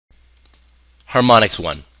Harmonics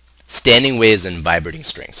 1. Standing waves and vibrating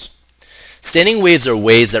strings. Standing waves are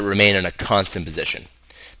waves that remain in a constant position.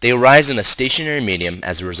 They arise in a stationary medium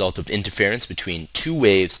as a result of interference between two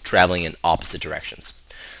waves traveling in opposite directions.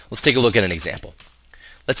 Let's take a look at an example.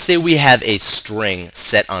 Let's say we have a string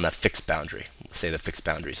set on a fixed boundary. Let's say the fixed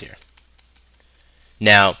boundary is here.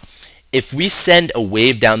 Now, if we send a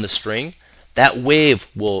wave down the string, that wave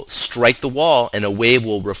will strike the wall and a wave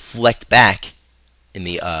will reflect back in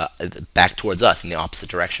the back towards us in the opposite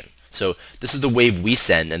direction. So this is the wave we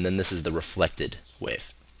send, and then this is the reflected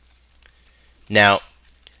wave. Now,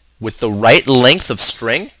 with the right length of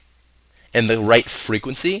string and the right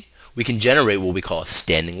frequency, we can generate what we call a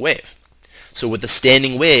standing wave. So with the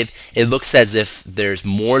standing wave, it looks as if there's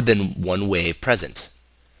more than one wave present.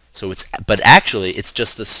 But actually, it's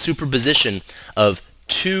just the superposition of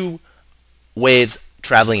two waves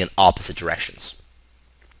traveling in opposite directions.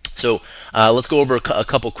 So let's go over a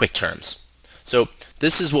couple quick terms. So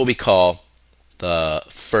this is what we call the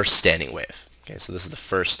first standing wave. Okay, so this is the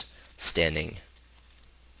first standing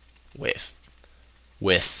wave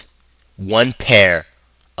with one pair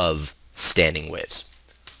of standing waves.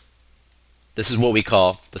 This is what we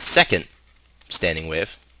call the second standing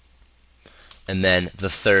wave, and then the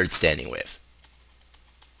third standing wave.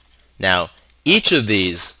 Now, each of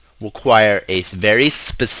these require a very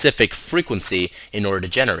specific frequency in order to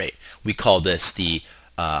generate. We call this the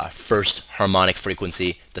first harmonic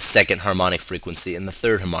frequency, the second harmonic frequency, and the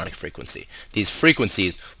third harmonic frequency. These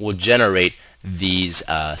frequencies will generate these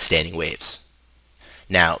standing waves.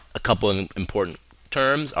 Now, a couple of important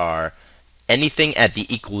terms are anything at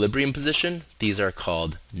the equilibrium position. These are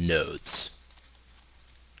called nodes.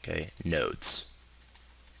 Okay, nodes.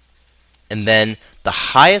 And then the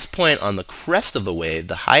highest point on the crest of the wave,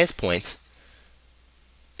 the highest point,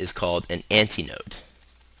 is called an antinode.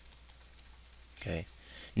 Okay.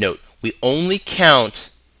 Note, we only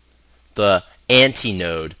count the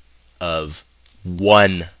antinode of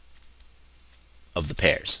one of the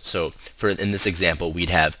pairs. So in this example, we'd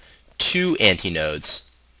have two antinodes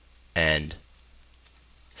and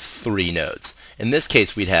three nodes. In this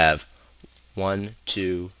case, we'd have 1,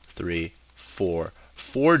 2, 3,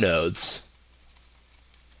 4 nodes,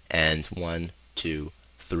 and 1, 2,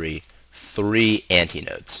 3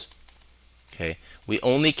 antinodes. Okay, we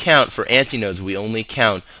only count for antinodes. We only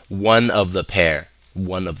count one of the pair.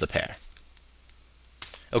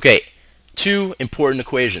 Okay, two important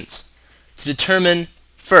equations to determine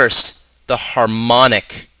first the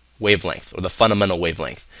harmonic wavelength or the fundamental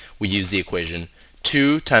wavelength. We use the equation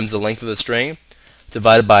 2 times the length of the string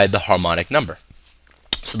divided by the harmonic number.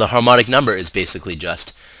 So the harmonic number is basically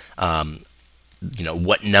just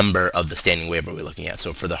what number of the standing wave are we looking at.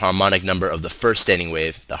 So for the harmonic number of the first standing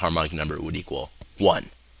wave, the harmonic number would equal 1.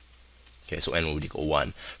 Okay, so n would equal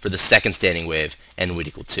 1. For the second standing wave, n would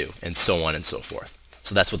equal 2, and so on and so forth.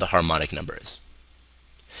 So that's what the harmonic number is.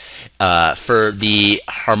 For the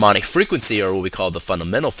harmonic frequency, or what we call the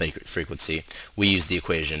fundamental frequency, we use the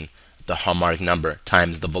equation the harmonic number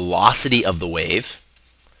times the velocity of the wave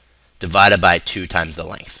divided by 2 times the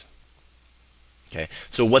length. Okay,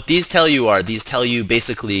 so what these tell you are, these tell you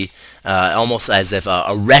basically almost as if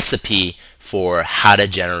a recipe for how to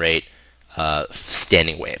generate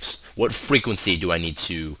standing waves. What frequency do I need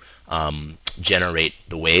to generate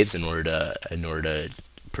the waves in order to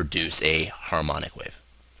produce a harmonic wave?